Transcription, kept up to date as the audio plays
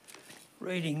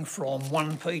Reading from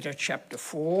 1 Peter chapter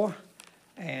 4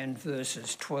 and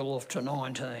verses 12 to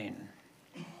 19.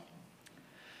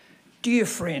 Dear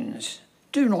friends,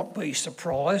 do not be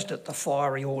surprised at the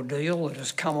fiery ordeal that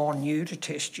has come on you to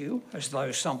test you, as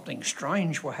though something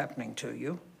strange were happening to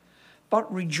you,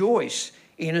 but rejoice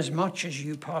inasmuch as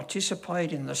you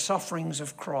participate in the sufferings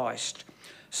of Christ,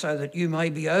 so that you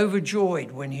may be overjoyed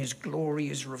when his glory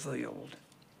is revealed.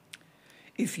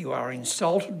 If you are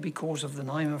insulted because of the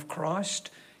name of Christ,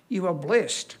 you are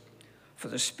blessed, for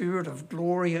the Spirit of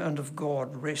glory and of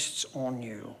God rests on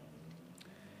you.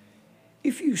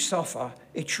 If you suffer,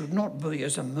 it should not be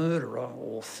as a murderer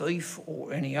or thief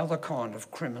or any other kind of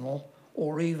criminal,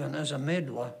 or even as a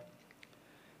meddler.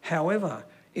 However,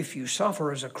 if you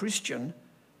suffer as a Christian,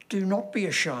 do not be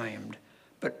ashamed,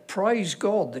 but praise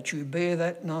God that you bear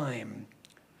that name.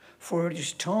 For it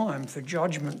is time for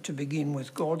judgment to begin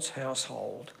with God's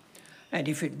household. And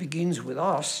if it begins with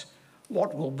us,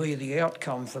 what will be the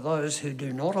outcome for those who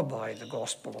do not obey the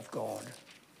gospel of God?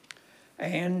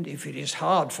 And if it is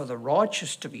hard for the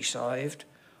righteous to be saved,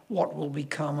 what will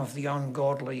become of the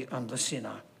ungodly and the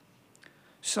sinner?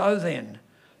 So then,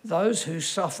 those who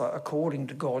suffer according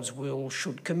to God's will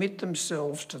should commit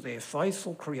themselves to their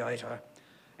faithful Creator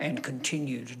and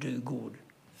continue to do good.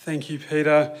 Thank you,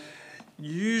 Peter.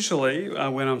 Usually,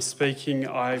 when I'm speaking,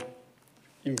 I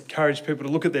encourage people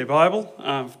to look at their Bible,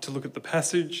 to look at the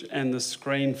passage and the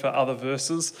screen for other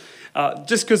verses.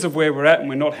 Just because of where we're at and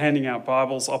we're not handing out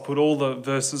Bibles, I'll put all the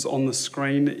verses on the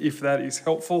screen if that is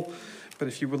helpful. But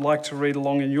if you would like to read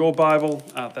along in your Bible,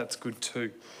 that's good too.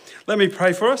 Let me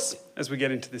pray for us as we get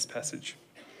into this passage.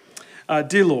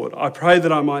 Dear Lord, I pray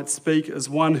that I might speak as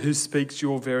one who speaks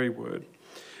your very word.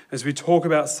 As we talk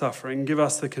about suffering, give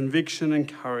us the conviction and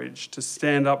courage to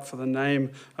stand up for the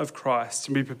name of Christ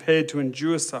and be prepared to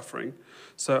endure suffering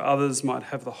so others might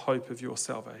have the hope of your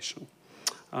salvation.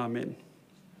 Amen.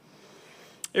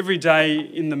 Every day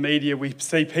in the media, we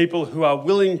see people who are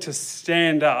willing to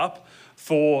stand up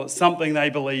for something they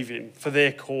believe in, for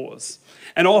their cause,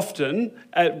 and often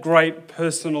at great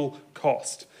personal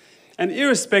cost. And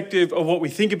irrespective of what we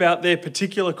think about their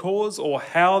particular cause or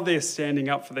how they're standing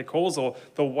up for their cause or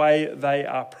the way they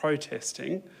are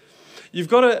protesting, you've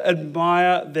got to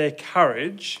admire their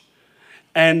courage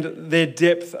and their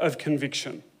depth of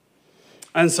conviction.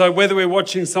 And so whether we're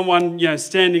watching someone,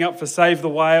 standing up for Save the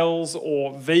Whales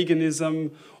or veganism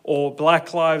or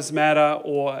Black Lives Matter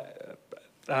or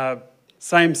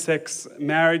same-sex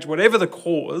marriage, whatever the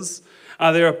cause,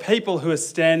 there are people who are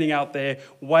standing out there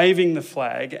waving the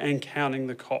flag and counting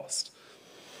the cost.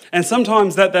 And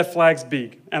sometimes that flag's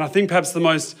big. And I think perhaps the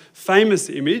most famous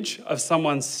image of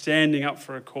someone standing up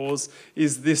for a cause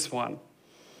is this one,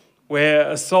 where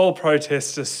a Seoul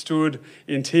protester stood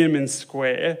in Tiananmen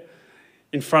Square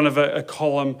in front of a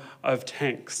column of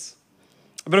tanks.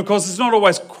 But of course, it's not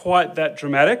always quite that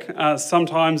dramatic.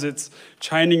 Sometimes it's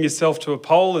chaining yourself to a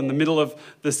pole in the middle of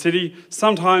the city.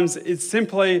 Sometimes it's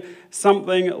simply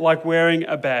something like wearing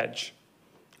a badge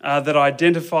that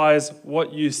identifies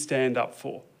what you stand up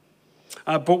for.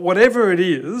 But whatever it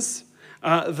is,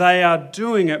 they are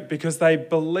doing it because they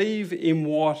believe in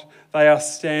what they are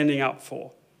standing up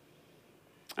for.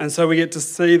 And so we get to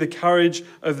see the courage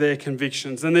of their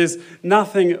convictions. And there's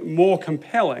nothing more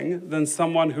compelling than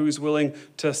someone who is willing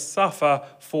to suffer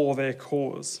for their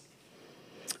cause.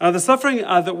 The suffering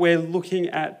that we're looking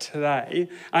at today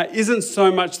isn't so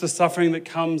much the suffering that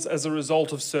comes as a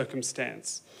result of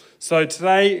circumstance. So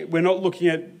today we're not looking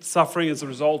at suffering as a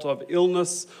result of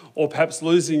illness or perhaps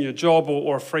losing your job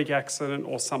or a freak accident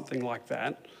or something like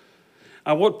that.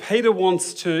 What Peter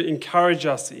wants to encourage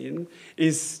us in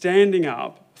is standing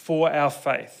up for our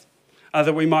faith,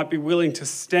 that we might be willing to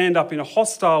stand up in a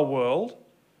hostile world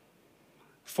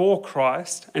for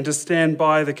Christ and to stand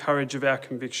by the courage of our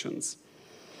convictions.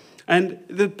 And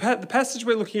the passage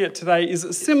we're looking at today is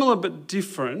similar but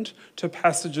different to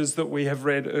passages that we have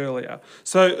read earlier.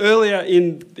 So earlier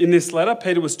in this letter,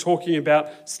 Peter was talking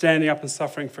about standing up and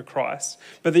suffering for Christ,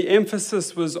 but the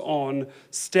emphasis was on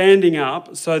standing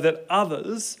up so that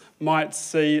others might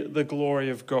see the glory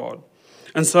of God.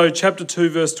 And so chapter 2,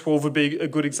 verse 12 would be a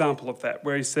good example of that,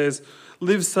 where he says,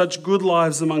 "Live such good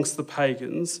lives amongst the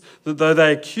pagans, that though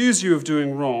they accuse you of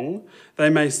doing wrong, they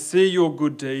may see your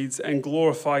good deeds and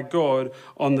glorify God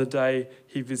on the day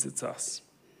he visits us."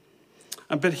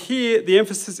 But here, the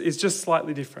emphasis is just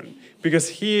slightly different, because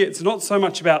here it's not so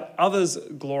much about others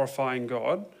glorifying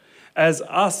God as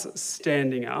us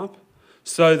standing up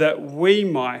so that we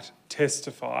might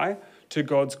testify to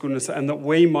God's goodness and that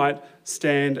we might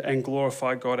stand and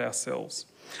glorify God ourselves.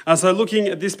 So looking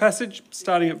at this passage,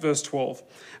 starting at verse 12.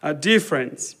 Dear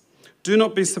friends, Do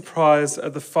not be surprised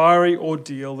at the fiery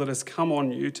ordeal that has come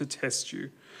on you to test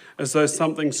you, as though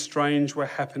something strange were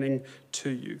happening to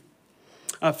you.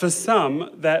 For some,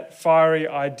 that fiery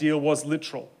ordeal was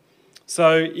literal.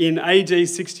 So in AD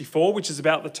 64, which is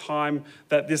about the time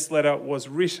that this letter was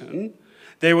written,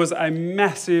 there was a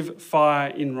massive fire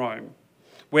in Rome,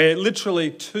 where literally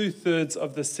 2/3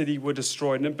 of the city were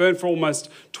destroyed, and it burned for almost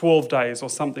 12 days or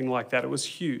something like that. It was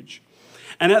huge.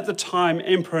 And at the time,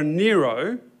 Emperor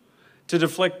Nero, to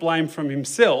deflect blame from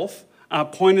himself,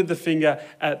 pointed the finger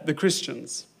at the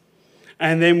Christians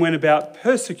and then went about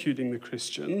persecuting the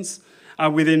Christians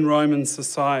within Roman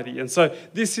society. And so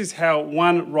this is how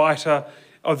one writer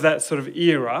of that sort of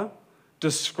era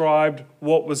described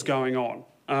what was going on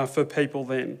for people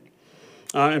then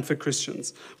and for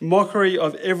Christians. Mockery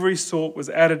of every sort was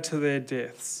added to their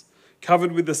deaths.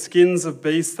 Covered with the skins of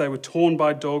beasts, they were torn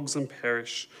by dogs and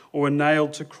perished, or were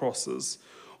nailed to crosses,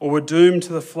 or were doomed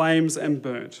to the flames and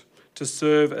burnt, to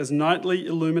serve as nightly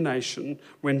illumination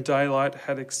when daylight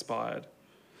had expired.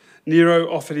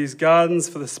 Nero offered his gardens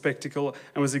for the spectacle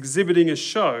and was exhibiting a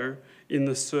show in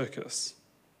the circus.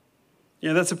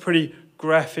 That's a pretty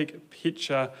graphic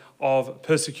picture of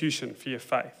persecution for your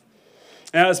faith.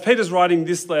 Now, as Peter's writing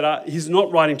this letter, he's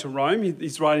not writing to Rome,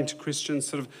 he's writing to Christians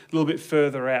sort of a little bit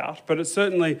further out, but it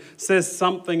certainly says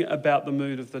something about the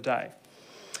mood of the day.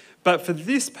 But for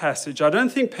this passage, I don't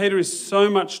think Peter is so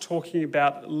much talking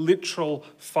about literal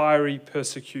fiery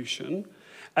persecution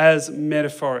as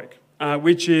metaphoric,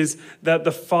 which is that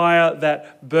the fire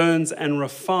that burns and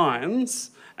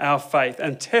refines our faith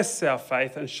and tests our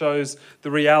faith and shows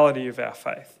the reality of our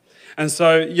faith. And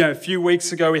so, a few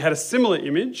weeks ago we had a similar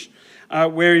image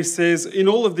where he says, "In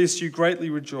all of this you greatly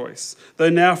rejoice, though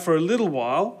now for a little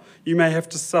while you may have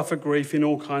to suffer grief in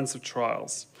all kinds of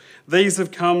trials. These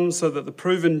have come so that the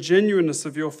proven genuineness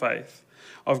of your faith,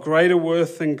 of greater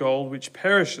worth than gold which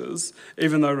perishes,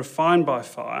 even though refined by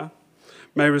fire,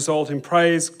 may result in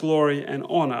praise, glory and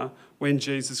honour when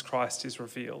Jesus Christ is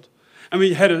revealed." And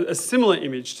we had a similar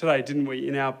image today, didn't we,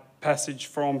 in our passage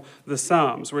from the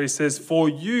Psalms, where he says, "For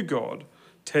you, God,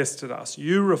 tested us.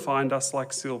 You refined us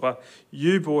like silver.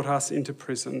 You brought us into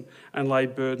prison and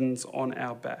laid burdens on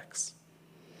our backs."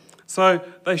 So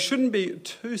they shouldn't be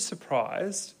too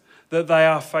surprised that they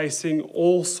are facing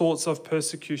all sorts of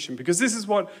persecution, because this is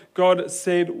what God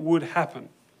said would happen.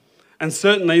 And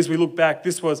certainly, as we look back,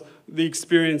 this was the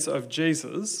experience of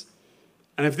Jesus.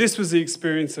 And if this was the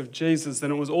experience of Jesus,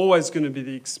 then it was always going to be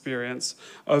the experience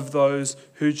of those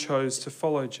who chose to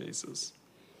follow Jesus.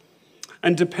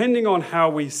 And depending on how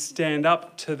we stand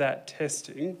up to that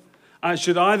testing, it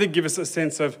should either give us a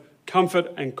sense of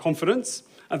comfort and confidence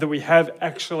that we have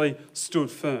actually stood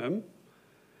firm,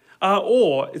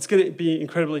 or it's going to be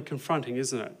incredibly confronting,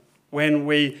 isn't it? When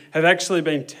we have actually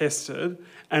been tested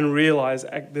and realise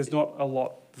there's not a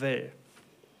lot there.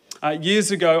 Years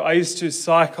ago, I used to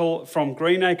cycle from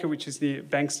Greenacre, which is near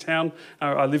Bankstown.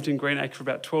 I lived in Greenacre for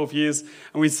about 12 years,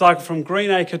 and we'd cycle from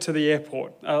Greenacre to the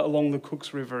airport along the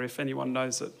Cooks River, if anyone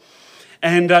knows it.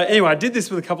 And anyway, I did this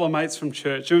with a couple of mates from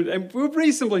church, and we were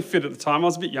reasonably fit at the time. I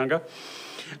was a bit younger.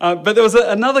 But there was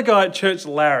another guy at church,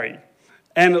 Larry,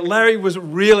 and Larry was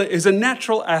a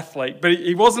natural athlete, but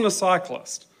he wasn't a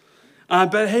cyclist.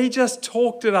 But he just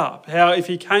talked it up, how if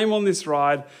he came on this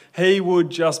ride, he would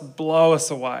just blow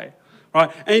us away, right?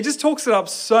 And he just talks it up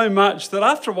so much that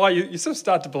after a while, you sort of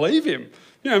start to believe him.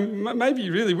 Maybe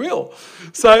you really will.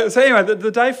 So anyway,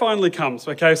 the day finally comes,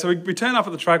 okay? So we turn up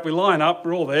at the track, we line up,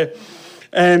 we're all there,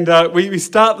 and we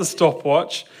start the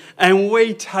stopwatch, and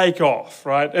we take off,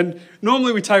 right? And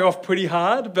normally we take off pretty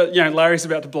hard, but, Larry's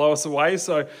about to blow us away,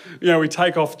 so, we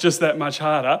take off just that much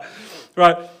harder,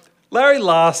 right? Larry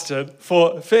lasted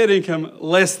for fair income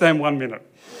less than 1 minute.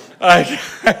 Okay.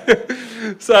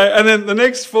 And then the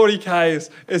next 40 Ks,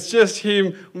 it's just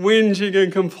him whinging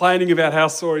and complaining about how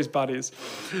sore his butt is.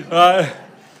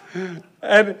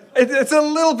 And it's a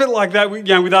little bit like that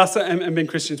with us and being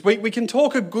Christians. We can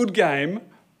talk a good game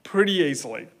pretty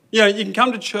easily. You can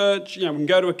come to church, we can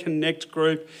go to a connect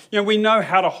group. We know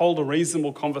how to hold a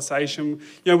reasonable conversation.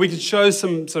 We can show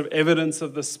some sort of evidence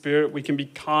of the Spirit. We can be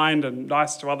kind and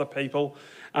nice to other people.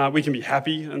 We can be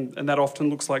happy, and that often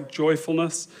looks like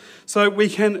joyfulness. So we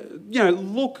can,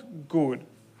 look good.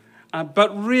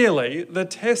 But really, the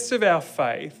test of our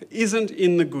faith isn't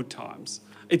in the good times.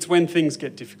 It's when things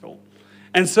get difficult.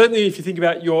 And certainly if you think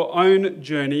about your own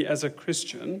journey as a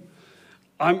Christian,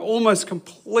 I'm almost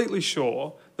completely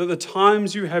sure that the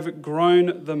times you have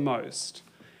grown the most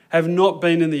have not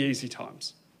been in the easy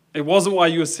times. It wasn't while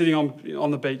you were sitting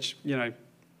on the beach,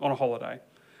 on a holiday.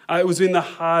 It was in the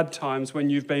hard times when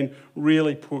you've been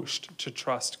really pushed to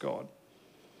trust God.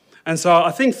 And so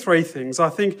I think three things. I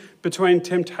think between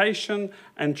temptation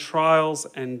and trials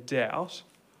and doubt,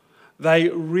 they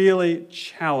really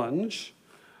challenge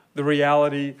the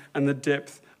reality and the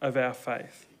depth of our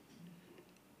faith.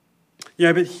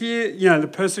 But here, the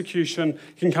persecution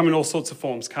can come in all sorts of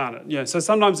forms, can't it? So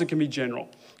sometimes it can be general.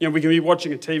 We can be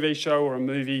watching a TV show or a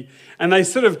movie, and they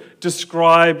sort of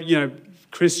describe,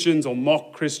 Christians or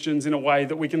mock Christians in a way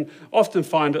that we can often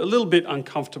find a little bit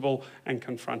uncomfortable and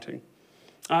confronting.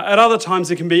 At other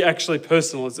times, it can be actually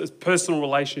personal. It's personal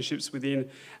relationships within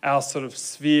our sort of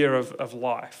sphere of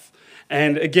life.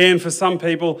 And again, for some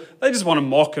people, they just want to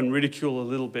mock and ridicule a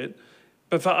little bit.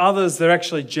 But for others, they're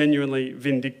actually genuinely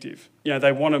vindictive.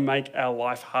 They want to make our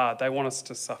life hard. They want us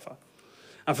to suffer.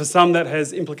 And for some, that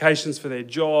has implications for their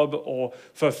job or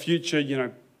for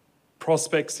future,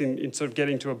 prospects in sort of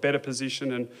getting to a better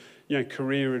position and,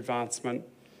 career advancement.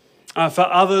 For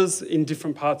others in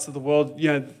different parts of the world,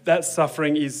 that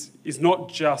suffering is not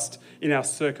just in our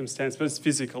circumstance, but it's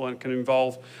physical and can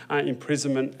involve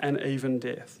imprisonment and even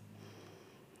death.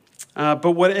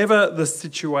 But whatever the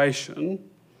situation,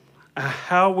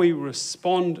 how we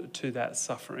respond to that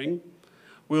suffering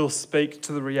will speak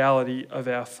to the reality of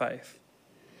our faith.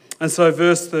 And so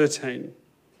verse 13,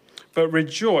 but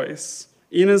rejoice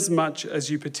inasmuch as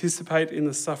you participate in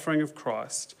the suffering of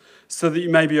Christ, so that you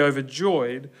may be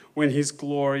overjoyed when his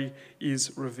glory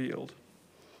is revealed.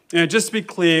 Just to be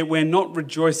clear, we're not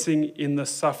rejoicing in the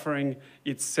suffering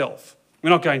itself. We're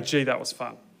not going, gee, that was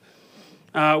fun.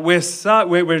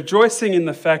 We're rejoicing in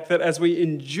the fact that as we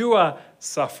endure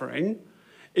suffering,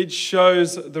 it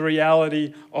shows the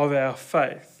reality of our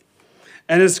faith.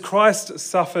 And as Christ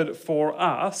suffered for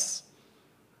us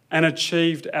and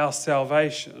achieved our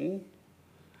salvation,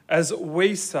 as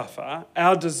we suffer,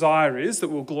 our desire is that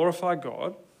we'll glorify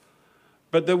God,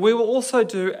 but that we will also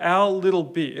do our little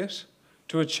bit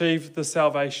to achieve the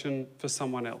salvation for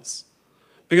someone else.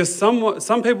 Because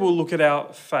some people will look at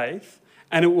our faith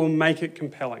and it will make it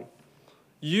compelling.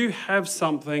 You have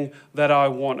something that I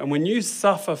want, and when you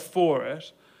suffer for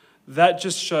it, that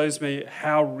just shows me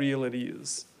how real it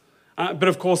is. But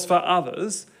of course, for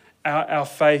others, our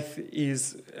faith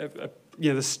is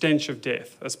the stench of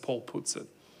death, as Paul puts it.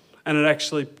 And it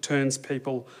actually turns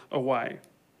people away.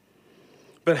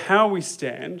 But how we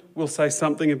stand will say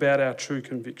something about our true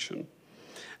conviction.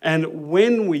 And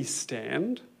when we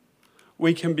stand,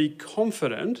 we can be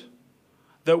confident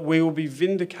that we will be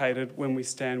vindicated when we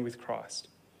stand with Christ.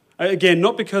 Again,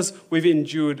 not because we've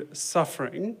endured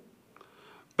suffering,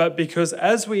 but because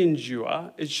as we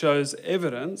endure, it shows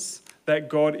evidence that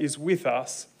God is with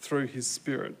us through his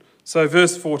Spirit. So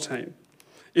verse 14.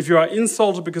 If you are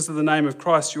insulted because of the name of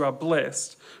Christ, you are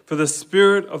blessed, for the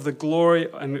Spirit of glory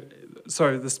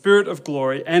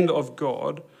and of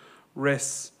God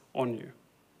rests on you.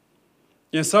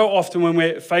 So often when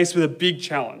we're faced with a big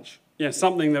challenge,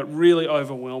 something that really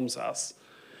overwhelms us,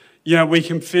 we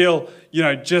can feel,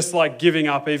 just like giving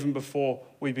up even before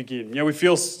we begin. We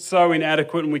feel so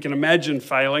inadequate and we can imagine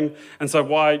failing, and so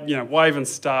why even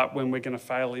start when we're going to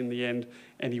fail in the end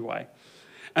anyway?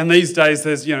 And these days,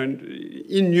 there's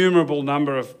innumerable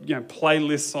number of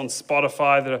playlists on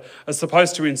Spotify that are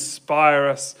supposed to inspire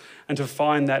us and to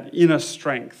find that inner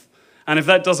strength. And if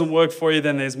that doesn't work for you,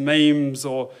 then there's memes,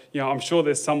 or I'm sure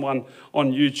there's someone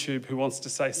on YouTube who wants to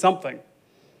say something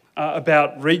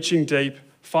about reaching deep,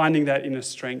 finding that inner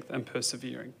strength, and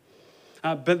persevering.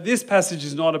 But this passage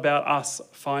is not about us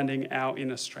finding our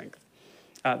inner strength.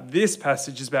 This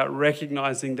passage is about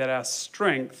recognizing that our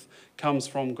strength comes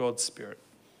from God's Spirit.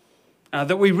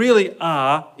 That we really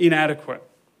are inadequate,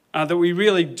 that we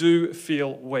really do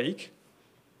feel weak,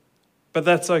 but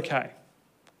that's okay,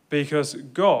 because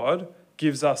God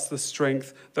gives us the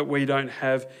strength that we don't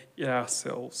have in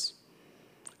ourselves.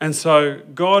 And so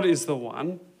God is the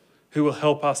one who will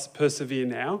help us persevere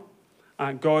now.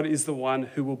 God is the one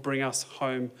who will bring us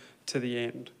home to the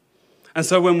end. And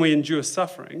so when we endure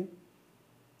suffering,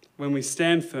 when we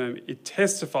stand firm, it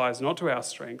testifies not to our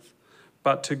strength,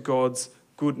 but to God's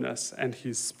goodness and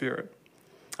his Spirit.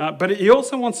 But he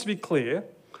also wants to be clear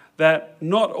that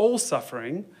not all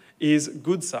suffering is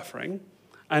good suffering,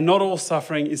 and not all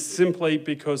suffering is simply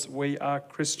because we are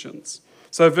Christians.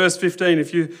 So verse 15,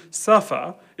 if you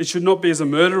suffer, it should not be as a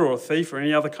murderer or a thief or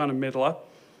any other kind of meddler,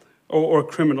 or a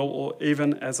criminal, or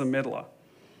even as a meddler.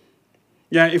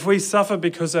 If we suffer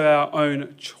because of our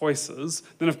own choices,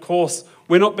 then of course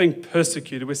we're not being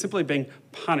persecuted, we're simply being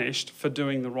punished for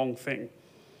doing the wrong thing.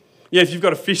 If you've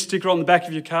got a fish sticker on the back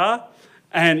of your car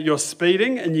and you're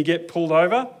speeding and you get pulled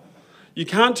over, you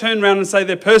can't turn around and say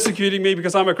they're persecuting me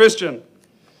because I'm a Christian.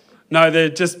 No, they're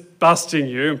just busting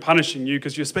you and punishing you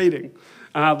because you're speeding.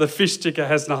 The fish sticker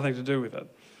has nothing to do with it.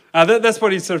 That's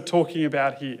what he's sort of talking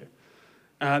about here.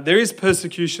 There is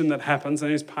persecution that happens, and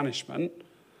there is punishment.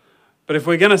 But if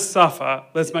we're going to suffer,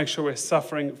 let's make sure we're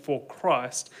suffering for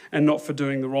Christ and not for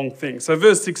doing the wrong thing. So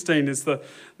verse 16 is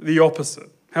the opposite.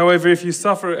 However, if you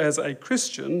suffer as a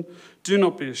Christian, do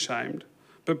not be ashamed,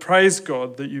 but praise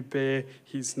God that you bear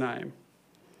his name.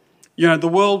 You know, the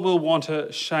world will want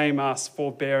to shame us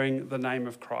for bearing the name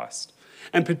of Christ,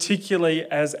 and particularly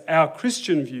as our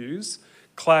Christian views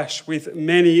clash with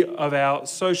many of our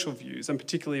social views, and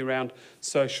particularly around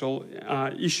social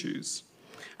issues.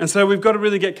 And so we've got to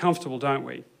really get comfortable, don't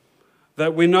we?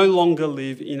 That we no longer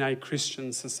live in a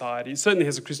Christian society. It certainly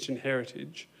has a Christian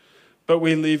heritage, but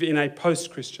we live in a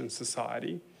post-Christian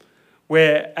society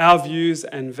where our views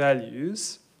and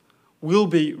values will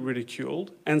be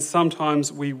ridiculed, and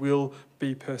sometimes we will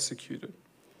be persecuted.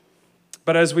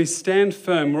 But as we stand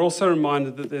firm, we're also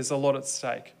reminded that there's a lot at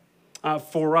stake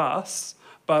for us,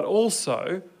 but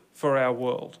also for our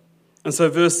world. And so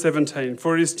verse 17,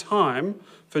 for it is time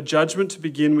for judgment to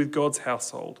begin with God's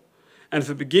household. And if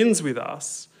it begins with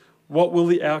us, what will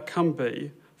the outcome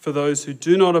be for those who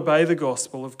do not obey the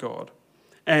gospel of God?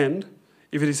 And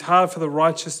if it is hard for the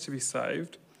righteous to be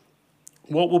saved,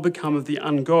 what will become of the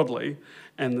ungodly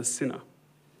and the sinner?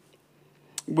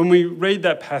 When we read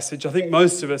that passage, I think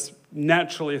most of us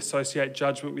naturally associate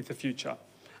judgment with the future,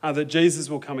 that Jesus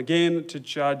will come again to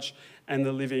judge and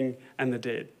the living and the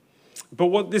dead. But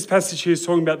what this passage here is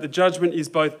talking about, the judgment is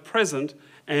both present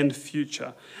and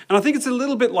future. And I think it's a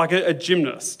little bit like a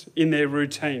gymnast in their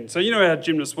routine. So you know how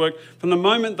gymnasts work. From the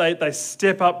moment they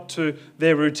step up to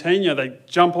their routine, they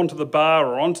jump onto the bar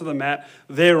or onto the mat,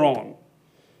 they're on.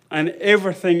 And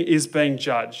everything is being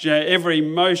judged. Every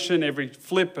motion, every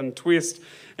flip and twist,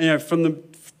 and from the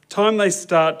time they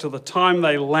start to the time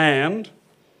they land,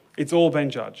 it's all been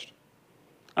judged.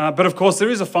 But of course, there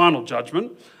is a final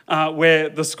judgment where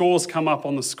the scores come up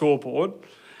on the scoreboard,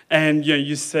 and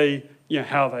you see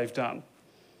how they've done.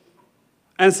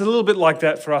 And it's a little bit like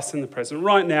that for us in the present.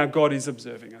 Right now, God is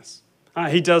observing us.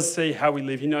 He does see how we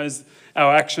live. He knows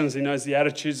our actions. He knows the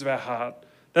attitudes of our heart.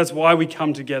 That's why we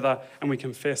come together and we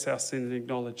confess our sin and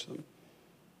acknowledge them.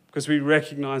 Because we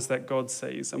recognise that God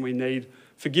sees and we need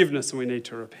forgiveness and we need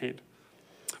to repent.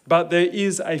 But there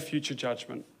is a future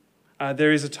judgment.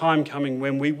 There is a time coming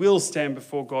when we will stand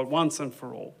before God once and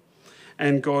for all,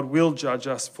 and God will judge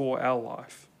us for our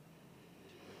life.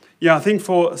 I think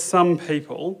for some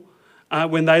people,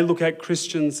 when they look at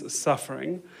Christians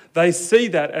suffering, they see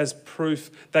that as proof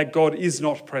that God is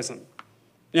not present.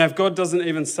 If God doesn't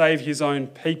even save his own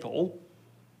people,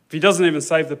 if he doesn't even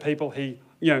save the people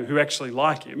who actually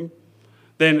like him,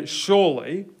 then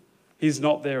surely he's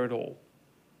not there at all.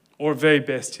 Or at very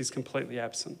best, he's completely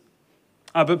absent.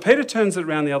 But Peter turns it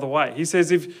around the other way. He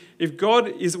says if God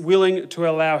is willing to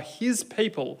allow his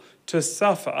people to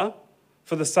suffer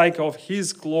for the sake of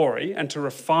his glory and to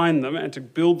refine them and to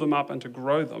build them up and to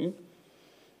grow them,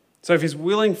 so if he's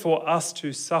willing for us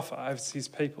to suffer as his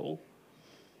people,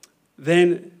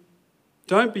 then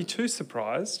don't be too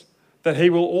surprised that he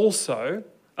will also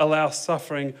allow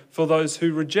suffering for those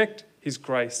who reject his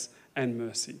grace and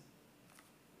mercy.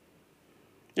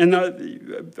 And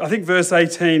I think verse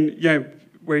 18,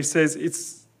 where he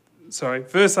says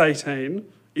verse 18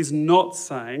 is not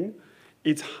saying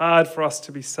it's hard for us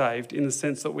to be saved in the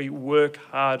sense that we work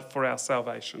hard for our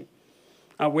salvation.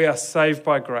 We are saved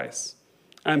by grace.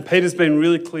 And Peter's been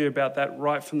really clear about that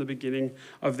right from the beginning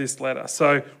of this letter.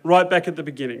 So right back at the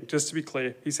beginning, just to be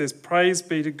clear, he says, "Praise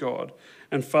be to God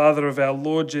and Father of our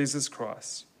Lord Jesus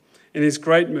Christ. In his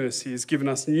great mercy, he has given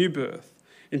us new birth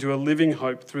into a living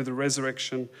hope through the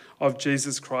resurrection of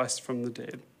Jesus Christ from the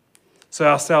dead." So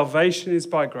our salvation is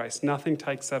by grace. Nothing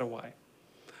takes that away.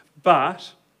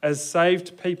 But as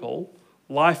saved people,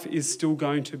 life is still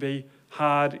going to be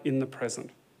hard in the present.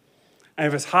 And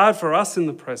if it's hard for us in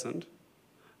the present,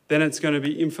 then it's going to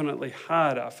be infinitely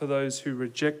harder for those who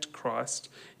reject Christ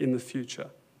in the future.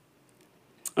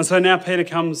 And so now Peter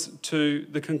comes to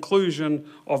the conclusion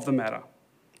of the matter.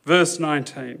 Verse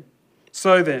 19.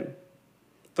 So then,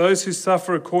 those who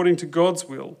suffer according to God's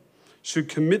will should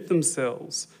commit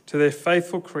themselves to their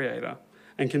faithful Creator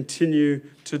and continue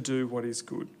to do what is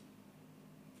good.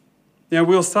 Now,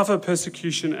 we'll suffer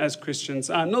persecution as Christians,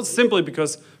 not simply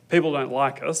because people don't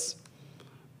like us,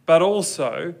 but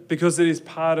also because it is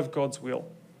part of God's will.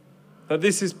 That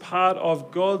this is part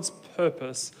of God's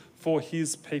purpose for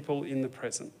his people in the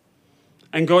present.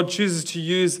 And God chooses to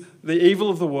use the evil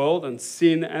of the world and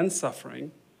sin and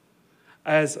suffering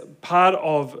as part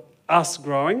of us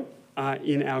growing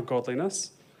in our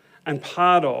godliness and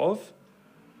part of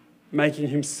making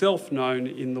himself known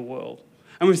in the world.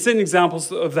 And we've seen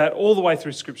examples of that all the way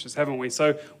through scriptures, haven't we?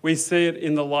 So we see it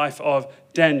in the life of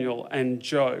Daniel and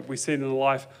Job. We see it in the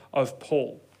life of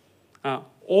Paul.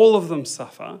 All of them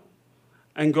suffer,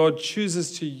 and God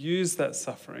chooses to use that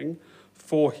suffering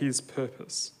for his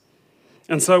purpose.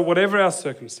 And so whatever our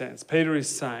circumstance, Peter is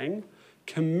saying,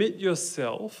 commit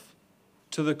yourself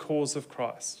to the cause of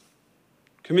Christ.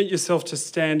 Commit yourself to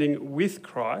standing with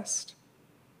Christ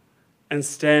and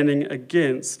standing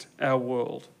against our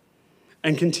world.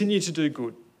 And continue to do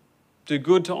good. Do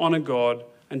good to honour God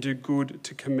and do good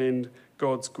to commend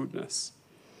God's goodness.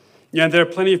 You know, there are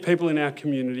plenty of people in our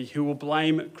community who will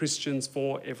blame Christians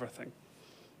for everything,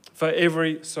 for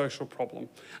every social problem.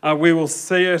 We will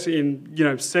see it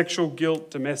in, sexual guilt,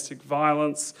 domestic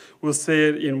violence. We'll see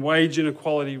it in wage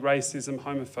inequality, racism,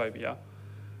 homophobia.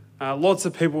 Lots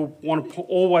of people want to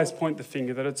always point the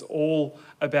finger that it's all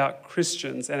about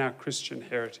Christians and our Christian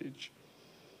heritage.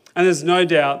 And there's no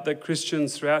doubt that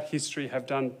Christians throughout history have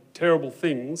done terrible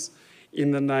things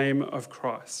in the name of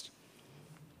Christ.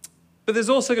 But there's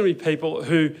also going to be people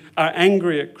who are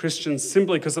angry at Christians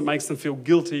simply because it makes them feel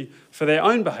guilty for their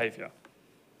own behaviour.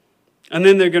 And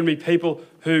then there are going to be people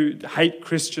who hate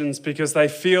Christians because they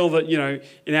feel that,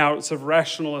 in our sort of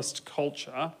rationalist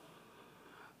culture,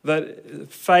 that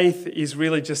faith is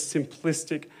really just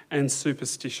simplistic and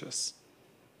superstitious.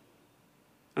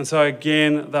 And so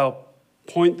again, they'll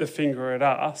point the finger at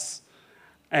us,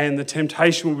 and the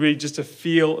temptation will be just to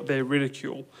feel their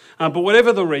ridicule. But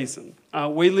whatever the reason,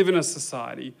 we live in a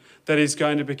society that is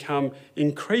going to become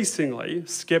increasingly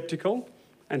sceptical,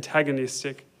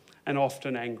 antagonistic, and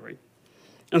often angry.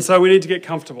 And so we need to get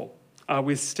comfortable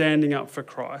with standing up for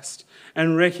Christ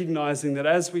and recognising that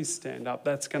as we stand up,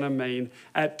 that's going to mean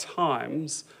at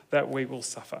times that we will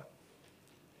suffer.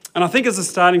 And I think as a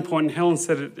starting point, and Helen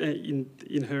said it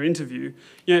in her interview,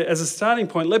 as a starting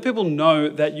point, let people know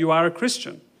that you are a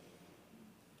Christian.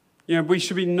 We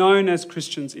should be known as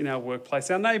Christians in our workplace.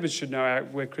 Our neighbours should know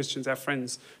we're Christians. Our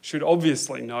friends should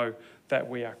obviously know that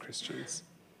we are Christians.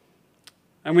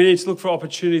 And we need to look for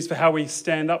opportunities for how we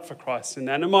stand up for Christ in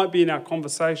that. And it might be in our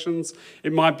conversations.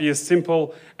 It might be as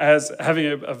simple as having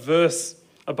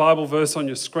a Bible verse on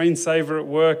your screensaver at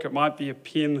work. It might be a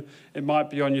pin. It might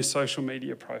be on your social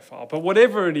media profile. But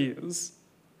whatever it is,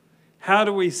 how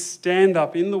do we stand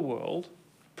up in the world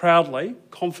proudly,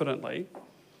 confidently,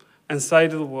 and say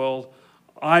to the world,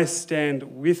 I stand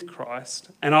with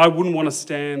Christ and I wouldn't want to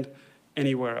stand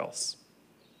anywhere else?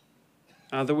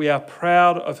 That we are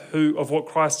proud of what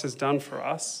Christ has done for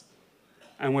us,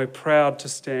 and we're proud to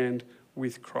stand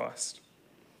with Christ.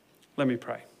 Let me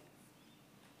pray.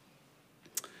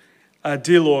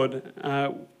 Dear Lord,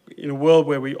 in a world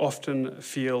where we often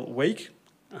feel weak,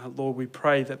 Lord, we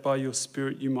pray that by your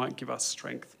Spirit you might give us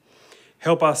strength.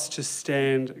 Help us to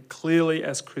stand clearly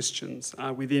as Christians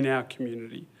within our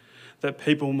community, that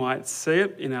people might see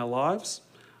it in our lives,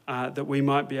 that we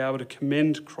might be able to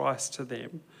commend Christ to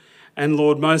them. And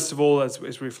Lord, most of all, as we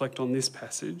reflect on this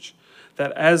passage,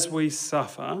 that as we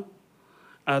suffer,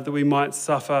 that we might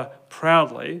suffer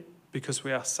proudly because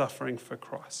we are suffering for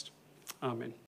Christ. Amen.